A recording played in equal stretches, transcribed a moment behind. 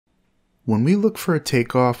When we look for a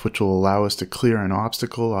takeoff which will allow us to clear an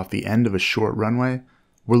obstacle off the end of a short runway,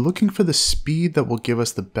 we're looking for the speed that will give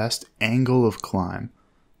us the best angle of climb.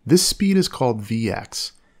 This speed is called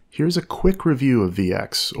Vx. Here's a quick review of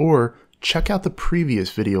Vx, or check out the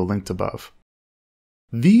previous video linked above.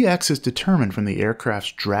 Vx is determined from the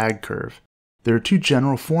aircraft's drag curve. There are two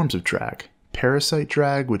general forms of drag: parasite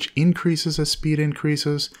drag, which increases as speed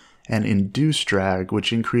increases, and induced drag,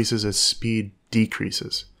 which increases as speed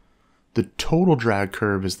decreases. The total drag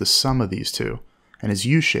curve is the sum of these two, and is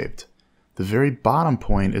U-shaped. The very bottom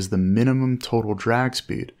point is the minimum total drag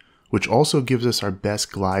speed, which also gives us our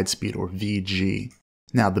best glide speed, or Vg.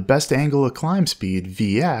 Now, the best angle of climb speed,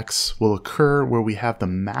 Vx, will occur where we have the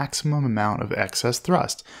maximum amount of excess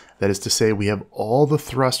thrust. That is to say, we have all the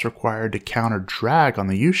thrust required to counter drag on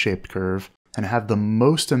the U-shaped curve, and have the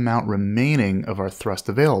most amount remaining of our thrust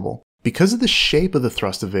available. Because of the shape of the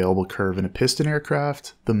thrust available curve in a piston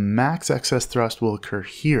aircraft, the max excess thrust will occur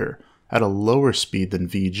here, at a lower speed than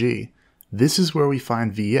Vg. This is where we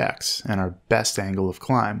find Vx, and our best angle of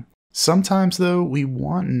climb. Sometimes, though, we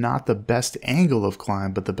want not the best angle of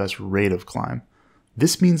climb, but the best rate of climb.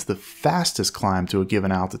 This means the fastest climb to a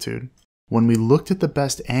given altitude. When we looked at the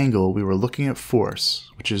best angle, we were looking at force,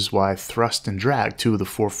 which is why thrust and drag, two of the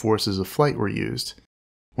four forces of flight, were used.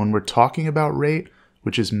 When we're talking about rate,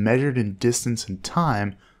 which is measured in distance and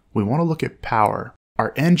time, we want to look at power.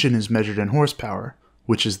 Our engine is measured in horsepower,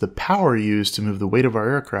 which is the power used to move the weight of our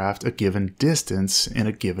aircraft a given distance in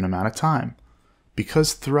a given amount of time.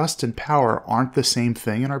 Because thrust and power aren't the same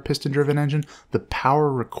thing in our piston-driven engine, the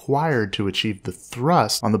power required to achieve the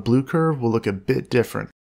thrust on the blue curve will look a bit different.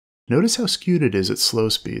 Notice how skewed it is at slow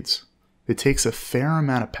speeds. It takes a fair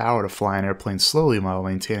amount of power to fly an airplane slowly while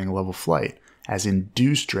maintaining a level flight, as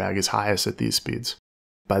induced drag is highest at these speeds.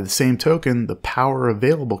 By the same token, the power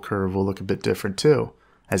available curve will look a bit different too,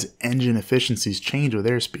 as engine efficiencies change with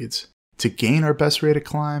airspeeds. To gain our best rate of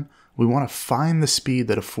climb, we want to find the speed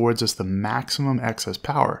that affords us the maximum excess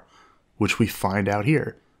power, which we find out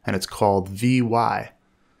here, and it's called Vy.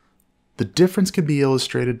 The difference can be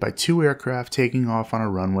illustrated by two aircraft taking off on a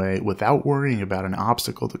runway without worrying about an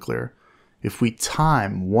obstacle to clear. If we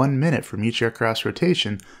time 1 minute from each aircraft's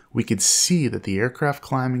rotation, we can see that the aircraft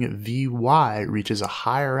climbing at Vy reaches a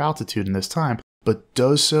higher altitude in this time, but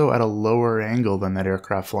does so at a lower angle than that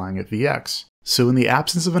aircraft flying at Vx. So in the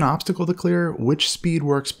absence of an obstacle to clear, which speed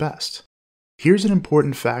works best? Here's an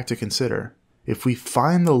important fact to consider. If we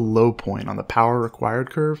find the low point on the power required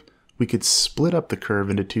curve, we could split up the curve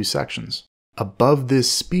into two sections. Above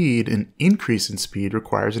this speed, an increase in speed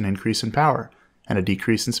requires an increase in power, and a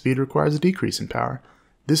decrease in speed requires a decrease in power.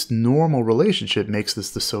 This normal relationship makes this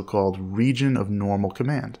the so-called region of normal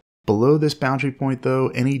command. Below this boundary point, though,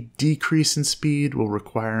 any decrease in speed will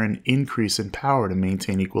require an increase in power to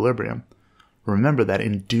maintain equilibrium. Remember that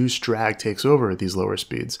induced drag takes over at these lower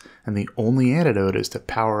speeds, and the only antidote is to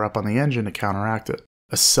power up on the engine to counteract it.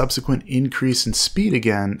 A subsequent increase in speed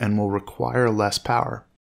again and will require less power.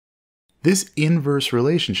 This inverse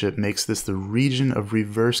relationship makes this the region of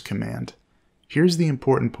reverse command. Here's the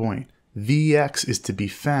important point. Vx is to be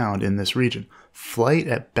found in this region. Flight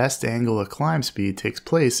at best angle of climb speed takes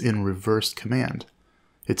place in reversed command.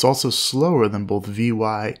 It's also slower than both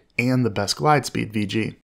Vy and the best glide speed,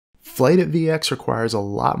 Vg. Flight at Vx requires a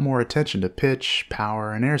lot more attention to pitch,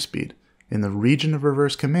 power, and airspeed. In the region of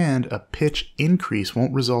reverse command, a pitch increase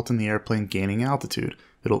won't result in the airplane gaining altitude.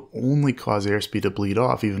 It'll only cause airspeed to bleed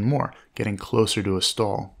off even more, getting closer to a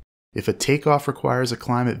stall. If a takeoff requires a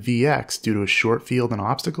climb at Vx due to a short field and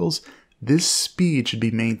obstacles, this speed should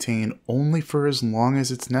be maintained only for as long as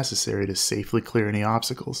it's necessary to safely clear any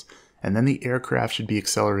obstacles, and then the aircraft should be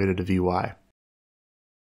accelerated to Vy.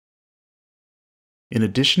 In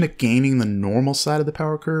addition to gaining the normal side of the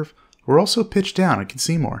power curve, we're also pitched down and can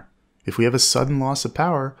see more. If we have a sudden loss of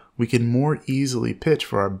power, we can more easily pitch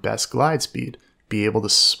for our best glide speed, be able to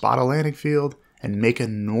spot a landing field, and make a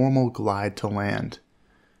normal glide to land.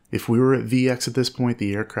 If we were at Vx at this point,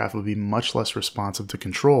 the aircraft would be much less responsive to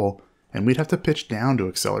control, and we'd have to pitch down to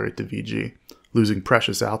accelerate to Vg, losing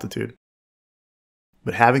precious altitude.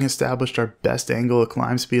 But having established our best angle of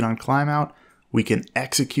climb speed on climb out, we can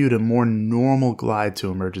execute a more normal glide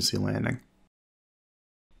to emergency landing.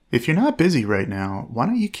 If you're not busy right now, why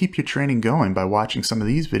don't you keep your training going by watching some of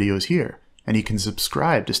these videos here, and you can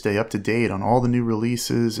subscribe to stay up to date on all the new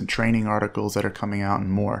releases and training articles that are coming out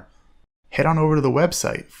and more. Head on over to the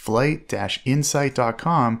website,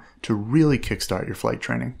 flight-insight.com, to really kickstart your flight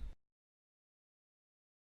training.